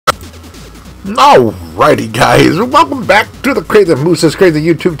Alrighty guys, welcome back to the Crazy MooSe's Crazy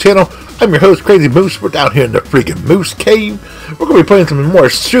YouTube channel. I'm your host Crazy Moose. We're down here in the freaking MooSe cave. We're going to be playing some more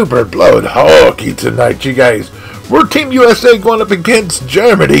Super Blood Hockey tonight, you guys. We're Team USA going up against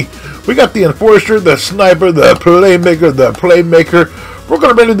Germany. We got the Enforcer, the Sniper, the Playmaker. We're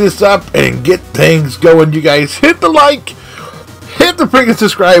going to ready this up and get things going, you guys. Hit the like, hit the freaking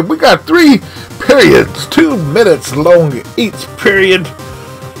subscribe. We got 3 periods, 2 minutes long each period.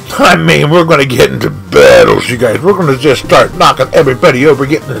 I mean, we're going to get into battles, you guys. We're going to just start knocking everybody over,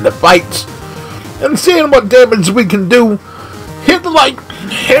 getting into fights, and seeing what damage we can do. Hit the like,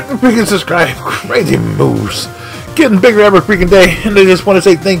 hit the freaking subscribe. Crazy moves. Getting bigger every freaking day. And I just want to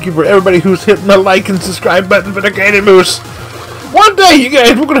say thank you for everybody who's hitting the like and subscribe button for the Crazy Moose. One day, you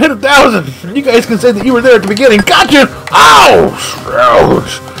guys, we're going to hit 1,000. And you guys can say that you were there at the beginning. Gotcha!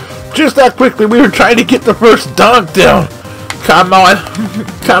 Ouch! Just that quickly, we were trying to get the first dunk down. Come on.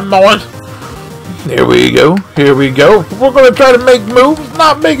 Come on. Here we go. Here we go. We're going to try to make moves.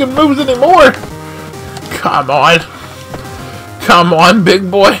 Not making moves anymore. Come on. Come on,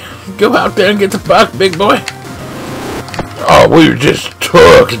 big boy. Go out there and get the puck, big boy. Oh, we just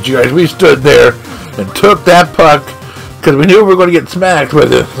took it, you guys. We stood there and took that puck because we knew we were going to get smacked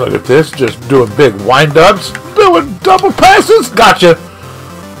with it. Look at this. Just doing big wind-ups. Doing double passes. Gotcha.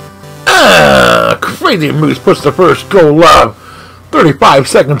 Crazy Moose puts the first goal up. 35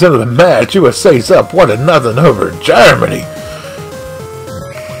 seconds into the match, USA's up 1-0 over Germany.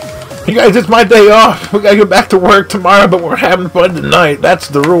 You guys, it's my day off. We gotta go back to work tomorrow, but we're having fun tonight. That's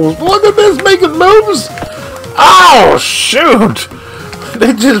the rules. Look at this, making moves. Oh, shoot.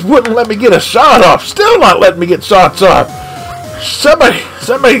 They just wouldn't let me get a shot off. Still not letting me get shots off.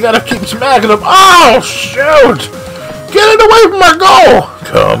 Somebody gotta keep smacking them. Oh, shoot. Get it away from our goal.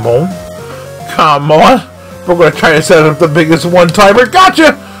 Come on. Come on. We're going to try to set up the biggest one-timer.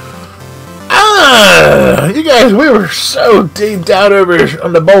 Gotcha! You guys, we were so deep down over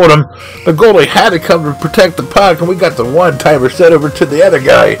on the bottom. The goalie had to come to protect the puck, and we got the one-timer set over to the other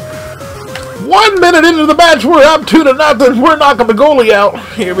guy. 1 minute into the match, we're up 2-0. We're knocking the goalie out.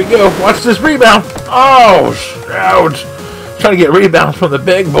 Here we go. Watch this rebound. Oh, ouch. Trying to get rebounds from the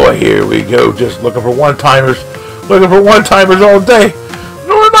big boy. Here we go. Just looking for one-timers. Looking for one-timers all day.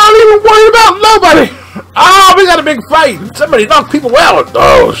 We're not even worried about nobody. Oh, we got a big fight. Somebody knocked people out.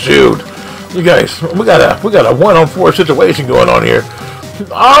 Oh, shoot. You guys, we got a 1-on-4 situation going on here.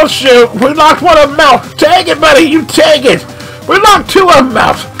 Oh, shoot. We knocked one of them out. Take it, buddy. You take it. We knocked 2 of them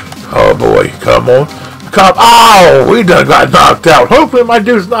out. Oh, boy. Come on. Come. Oh, we done got knocked out. Hopefully my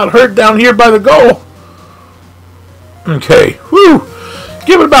dude's not hurt down here by the goal. Okay. Whew.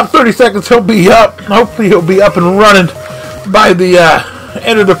 Give it about 30 seconds. He'll be up. Hopefully he'll be up and running by the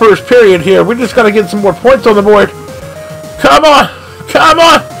end of the first period here. We just got to get some more points on the board. Come on. Come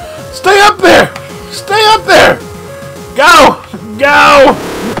on. Stay up there. Stay up there. Go. Go.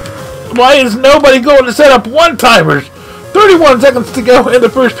 Why is nobody going to set up one-timers? 31 seconds to go in the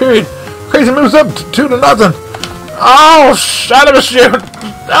first period. Crazy moves up to 2-0. Oh, son of a shoot.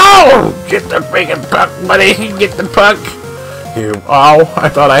 Oh, get the freaking puck, buddy. Get the puck. Here. Oh, I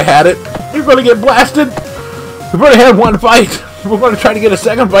thought I had it. You're going to get blasted. We've already had one fight. We're going to try to get a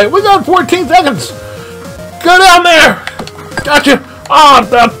second fight. We got 14 seconds. Go down there. Gotcha.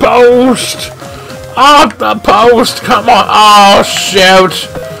 Off the post. Off the post. Come on. Oh, shoot.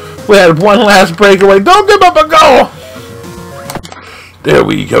 We had one last breakaway. Don't give up a goal. There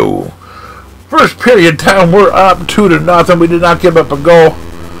we go. First period time. We're up 2-0. We did not give up a goal.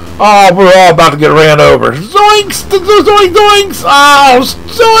 Oh, we're all about to get ran over. Zoinks. Zoinks. Zoinks. Oh,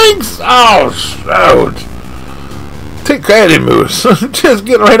 zoinks. Oh, shoot. Take Crazy Moose. Just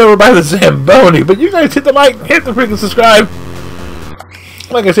getting right over by the Zamboni. But you guys hit the like, hit the freaking subscribe.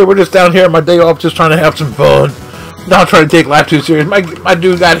 Like I said, we're just down here on my day off, just trying to have some fun. Not trying to take life too serious. My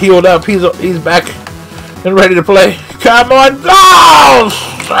dude got healed up. He's back and ready to play. Come on. Oh,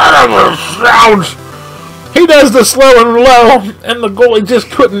 son of a shout. He does the slow and low, and the goalie just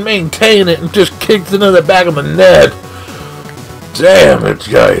couldn't maintain it and just kicked it into the back of the net. Damn it,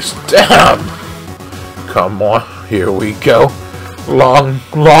 guys. Damn. Come on. Here we go. Long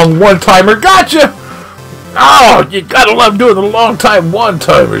one-timer. Gotcha! Oh, you gotta love doing the long-time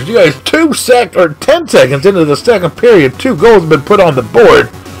one-timers. You guys, 10 seconds into the second period, 2 goals have been put on the board.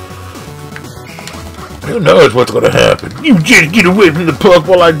 Who knows what's gonna happen? You just get away from the puck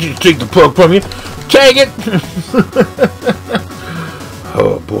while I just take the puck from you. Take it!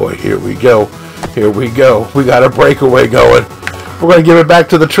 Oh, boy, here we go. Here we go. We got a breakaway going. We're gonna give it back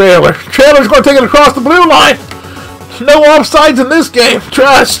to the trailer. Trailer's gonna take it across the blue line. No offsides in this game.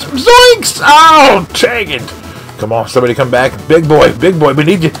 Trust. Zoinks! Oh, take it. Come on, somebody come back. Big boy, we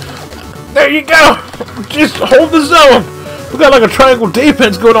need you. There you go. Just hold the zone. We got like a triangle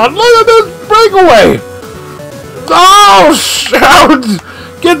defense going on. Look at this breakaway. Oh, shout.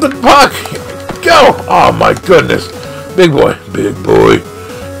 Get the puck. Go. Oh, my goodness. Big boy. Big boy.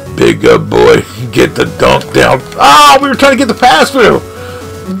 Big boy. Get the dunk down. Oh, we were trying to get the pass through.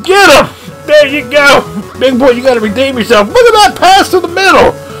 Get him. There you go. Big boy, you got to redeem yourself. Look at that pass to the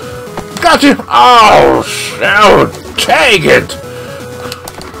middle. Gotcha. Oh, shoot. Tag it.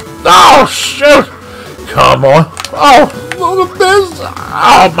 Oh, shoot. Come on. Oh, look at this.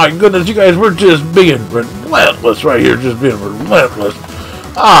 Oh, my goodness. You guys, we're just being relentless right here. Just being relentless.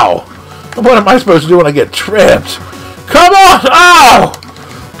 Oh. What am I supposed to do when I get tripped? Come on. Oh.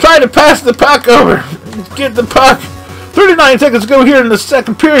 Trying to pass the puck over. Get the puck. 39 seconds to go here in the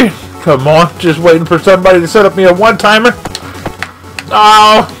second period. Come on. Just waiting for somebody to set up me a one-timer.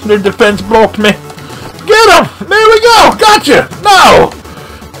 Oh, their defense blocked me. Get him! There we go! Gotcha! No!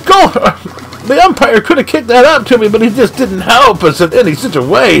 Go! The umpire could have kicked that up to me, but he just didn't help us in any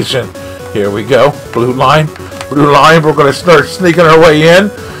situation. Here we go. Blue line. Blue line. We're going to start sneaking our way in.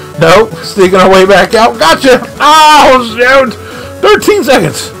 No. Sneaking our way back out. Gotcha! Oh, shoot! 13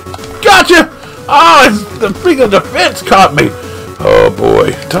 seconds. Gotcha! Oh, the freaking defense caught me. Oh,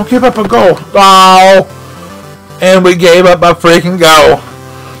 boy. Don't give up a goal. Oh! And we gave up a freaking goal.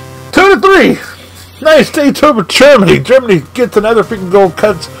 2-3. United States over Germany. Germany gets another freaking goal,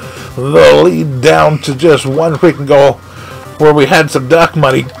 cuts the lead down to just one freaking goal where we had some duck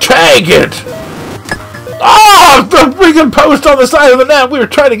money. Tag it! Oh, the freaking post on the side of the net. We were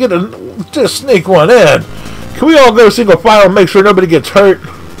trying to get just sneak one in. Can we all go single file and make sure nobody gets hurt?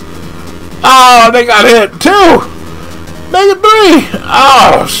 Oh, they got hit. 2. Make it 3.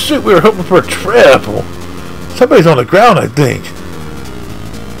 Oh, shoot. We were hoping for a triple. Somebody's on the ground, I think.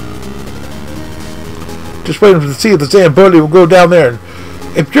 Just waiting to see if the Zamboni will go down there. And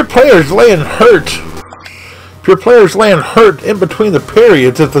if your player's laying hurt, in between the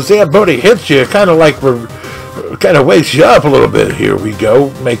periods, if the Zamboni hits you, it kind of like wakes you up a little bit. Here we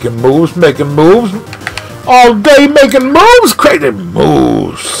go, making moves, all day making moves, crazy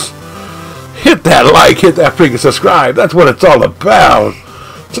moves. Hit that like, hit that freaking subscribe. That's what it's all about.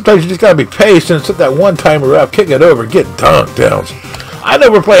 Sometimes you just gotta be patient, set that one-timer up, kick it over, get dunk downs. I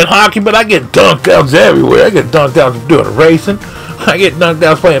know we're playing hockey, but I get dunk downs everywhere. I get dunk downs from doing racing. I get dunk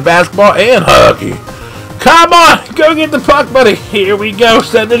downs playing basketball and hockey. Come on, go get the puck, buddy. Here we go,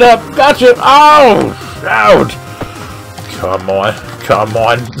 set it up. Gotcha. Oh, out. Come on,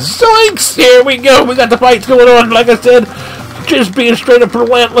 Zoinks! Here we go. We got the fights going on. Like I said, just being straight up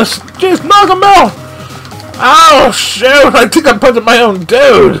relentless. Just knock them out. Oh, shoot. I think I'm punching my own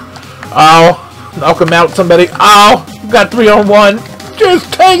dude. Oh, knock him out, somebody. Oh, got 3-on-1.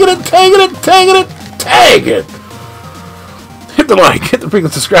 Just tagging it. Tag it. Hit the like, hit the freaking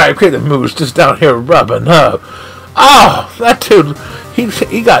subscribe, hit the moves just down here rubbing up. Oh, that dude,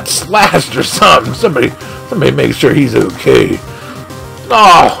 he got slashed or something. Somebody make sure he's okay.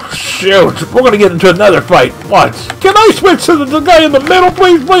 Oh, shoot. We're going to get into another fight. Watch. Can I switch to the guy in the middle,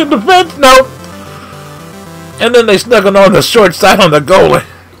 please? Playing defense? No. And then they snuck it on the short side on the goalie.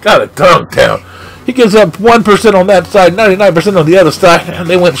 Got a dunk down. He gives up 1% on that side, 99% on the other side, and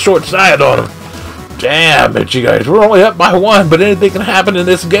they went short side on him. Damn it, you guys. We're only up by 1, but anything can happen in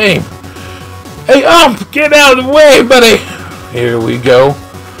this game. Hey, get out of the way, buddy. Here we go.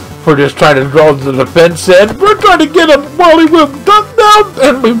 We're just trying to draw the defense in. We're trying to get a whirly whip dunk down,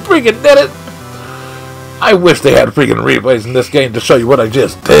 and we freaking did it. I wish they had freaking replays in this game to show you what I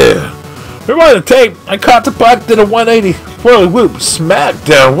just did. Rewind the tape. I caught the puck, did a 180 whirly whoop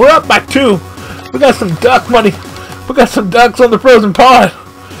smackdown. We're up by 2. We got some duck money. We got some ducks on the frozen pond.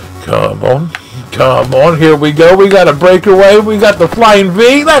 Come on. Here we go. We got a breakaway. We got the flying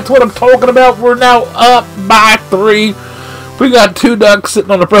V. That's what I'm talking about. We're now up by 3. We got 2 ducks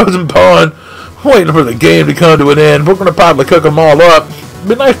sitting on the frozen pond, waiting for the game to come to an end. We're gonna probably cook them all up.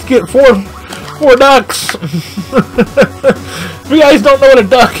 Be nice to get 4 ducks. If you guys don't know what a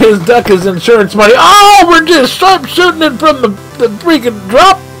duck is insurance money. Oh, we're just sharp shooting it from the freaking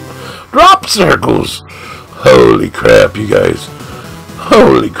drop circles. Holy crap, you guys.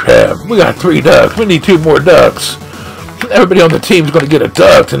 Holy crap. We got 3 ducks. We need 2 more ducks. Everybody on the team's going to get a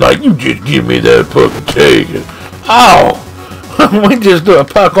duck tonight. You just give me that puck and take it. Ow. We just do a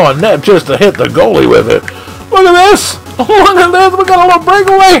puck on net just to hit the goalie with it. Look at this. Look at this. We got a little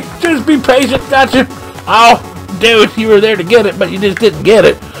breakaway. Just be patient. Gotcha. Oh, dude, you were there to get it, but you just didn't get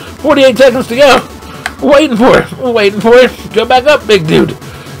it. 48 seconds to go. Waiting for it. Go back up, big dude.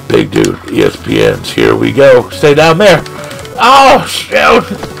 ESPN's. Here we go. Stay down there. Oh, shoot.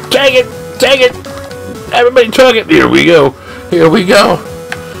 Take it. Everybody took it. Here we go.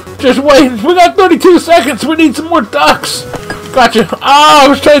 Just waiting. We got 32 seconds. We need some more ducks. Gotcha. Oh, I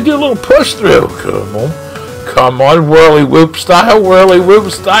was trying to do a little push through. Come on. Come on, whirly whoop style. Whirly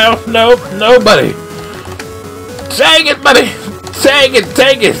whoop style. Nope, nobody. Take it, buddy. Take it,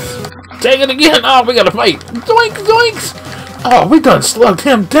 take it. Take it again. Oh, we gotta fight. Zoink, zoinks. Oh, we done slugged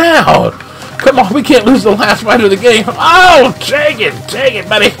him down. Come on, we can't lose the last fight of the game. Oh, take it,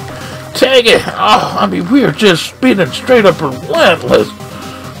 buddy. Take it. Oh, I mean, we are just speeding straight up relentless.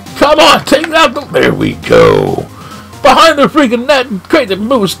 Come on, take it out. There we go. Behind the freaking net, Crazy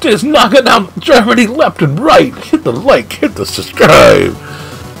Moose just knocking out Germany left and right. Hit the like, hit the subscribe.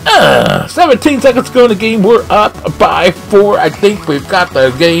 17 seconds to go in the game. We're up by 4. I think we've got the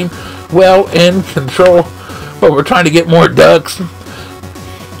game well in control, but we're trying to get more ducks.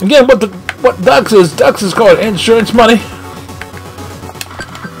 Again, what ducks is called insurance money.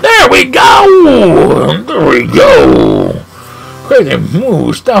 There we go. There we go. Crazy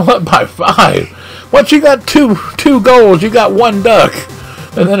Moose down up by 5. Once you got two goals, you got 1 duck,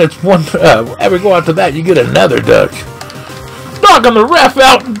 and then it's one. Every go after that, you get another duck. Knocking the ref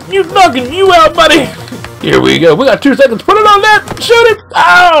out. Knocking you out, buddy. Here we go. We got 2 seconds. Put it on net. Shoot it.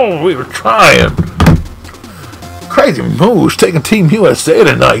 Ow! We were trying. Crazy Moose taking Team USA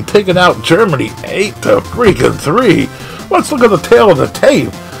tonight, taking out Germany 8-3. Let's look at the tail of the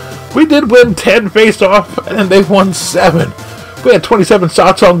tape. We did win 10 face-off, and they won 7. We had 27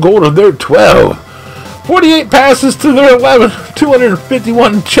 shots on goal to their 12. 48 passes to their 11,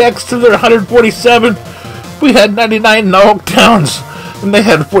 251 checks to their 147. We had 99 knockdowns, and they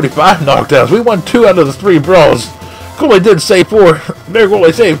had 45 knockdowns. We won 2 out of the 3 brawls. Goalie did save 4. Their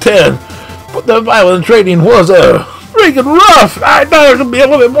goalie saved 10. But the violence rating was freaking rough. I thought it was going to be a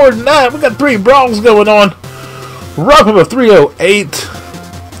little bit more than that. We got 3 brawls going on. Rough of a 308,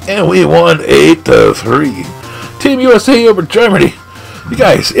 and we won 8-3. Team USA over Germany. You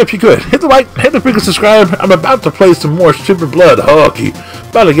guys, if you could, hit the like, hit the freaking subscribe. I'm about to play some more Super Blood hockey.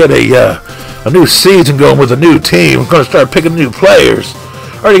 About to get a new season going with a new team. I'm going to start picking new players.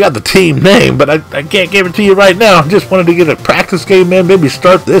 Already got the team name, but I can't give it to you right now. Just wanted to get a practice game in. Maybe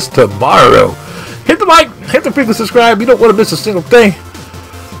start this tomorrow. Hit the like, hit the freaking subscribe. You don't want to miss a single thing.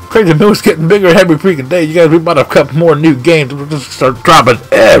 Crazy Moose getting bigger every freaking day. You guys, we bought a couple more new games. We'll just start dropping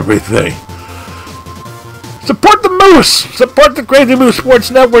everything. Support the Moose! Support the Crazy Moose Sports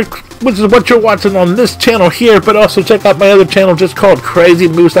Network, which is what you're watching on this channel here, but also check out my other channel just called Crazy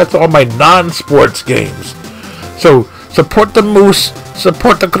Moose. That's all my non-sports games. So, support the Moose,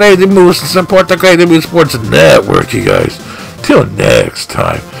 support the Crazy Moose, and support the Crazy Moose Sports Network, you guys. Till next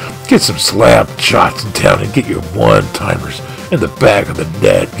time, get some slap shots in town and get your one-timers in the back of the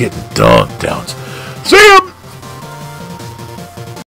net getting dunk downs. See ya!